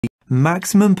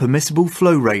maximum permissible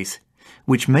flow rate,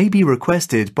 which may be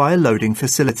requested by a loading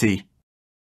facility.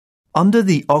 Under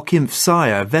the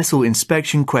OCIMF-SIRE Vessel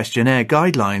Inspection Questionnaire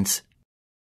Guidelines,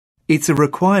 it's a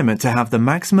requirement to have the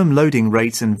maximum loading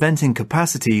rates and venting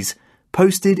capacities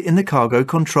posted in the cargo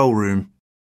control room.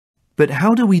 But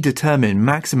how do we determine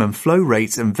maximum flow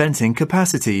rates and venting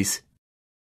capacities?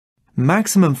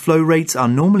 Maximum flow rates are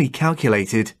normally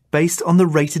calculated based on the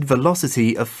rated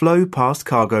velocity of flow past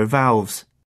cargo valves.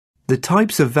 The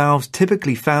types of valves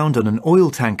typically found on an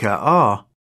oil tanker are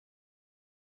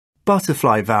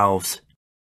butterfly valves.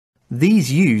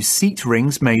 These use seat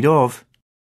rings made of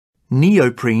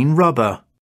neoprene rubber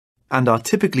and are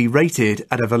typically rated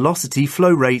at a velocity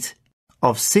flow rate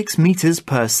of 6 meters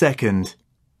per second.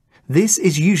 This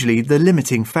is usually the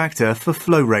limiting factor for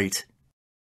flow rate.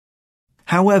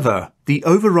 However, the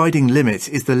overriding limit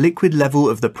is the liquid level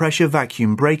of the pressure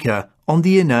vacuum breaker on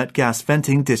the inert gas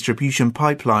venting distribution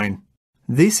pipeline.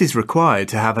 This is required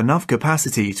to have enough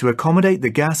capacity to accommodate the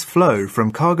gas flow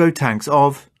from cargo tanks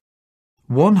of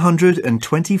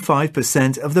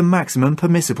 125% of the maximum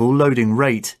permissible loading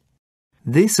rate.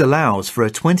 This allows for a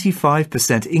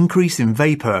 25% increase in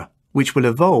vapor, which will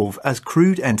evolve as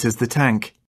crude enters the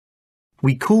tank.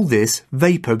 We call this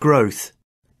vapor growth.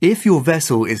 If your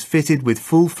vessel is fitted with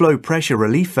full flow pressure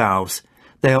relief valves,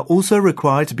 they are also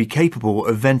required to be capable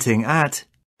of venting at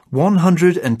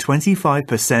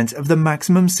 125% of the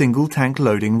maximum single tank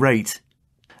loading rate.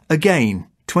 Again,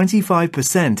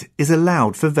 25% is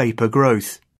allowed for vapor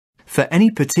growth. For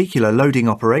any particular loading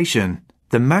operation,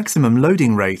 the maximum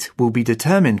loading rate will be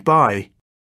determined by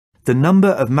the number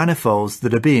of manifolds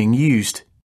that are being used,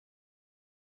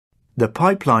 the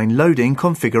pipeline loading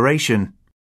configuration,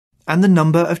 and the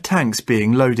number of tanks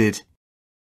being loaded.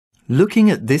 Looking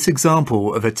at this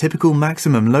example of a typical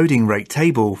maximum loading rate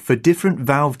table for different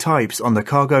valve types on the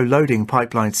cargo loading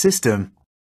pipeline system,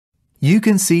 you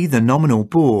can see the nominal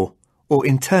bore, or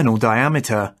internal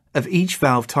diameter, of each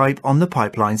valve type on the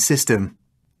pipeline system.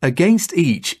 Against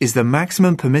each is the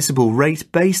maximum permissible rate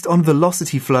based on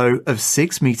velocity flow of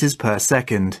 6 meters per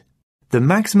second. The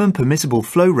maximum permissible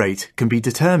flow rate can be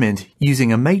determined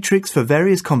using a matrix for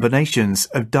various combinations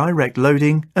of direct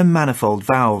loading and manifold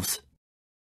valves.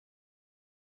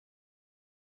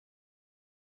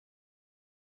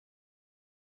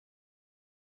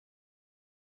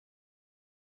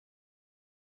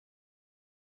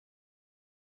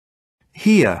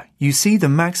 Here, you see the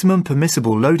maximum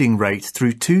permissible loading rate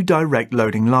through 2 direct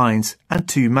loading lines and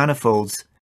 2 manifolds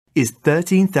is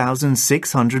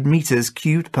 13,600 meters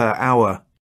cubed per hour.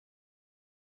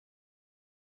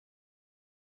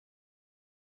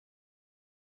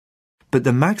 But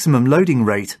the maximum loading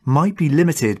rate might be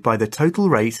limited by the total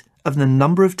rate of the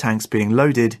number of tanks being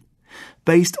loaded,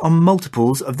 based on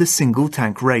multiples of the single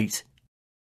tank rate.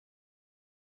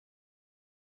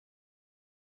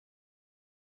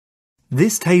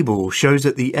 This table shows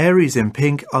that the areas in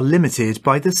pink are limited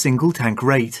by the single tank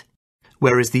rate,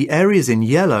 whereas the areas in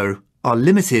yellow are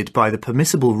limited by the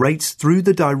permissible rates through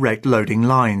the direct loading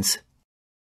lines.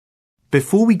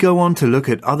 Before we go on to look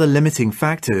at other limiting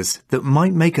factors that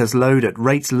might make us load at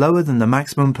rates lower than the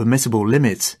maximum permissible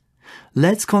limits,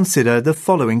 let's consider the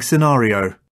following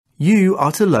scenario. You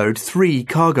are to load 3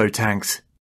 cargo tanks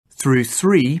through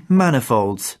 3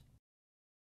 manifolds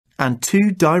and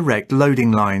 2 direct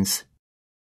loading lines.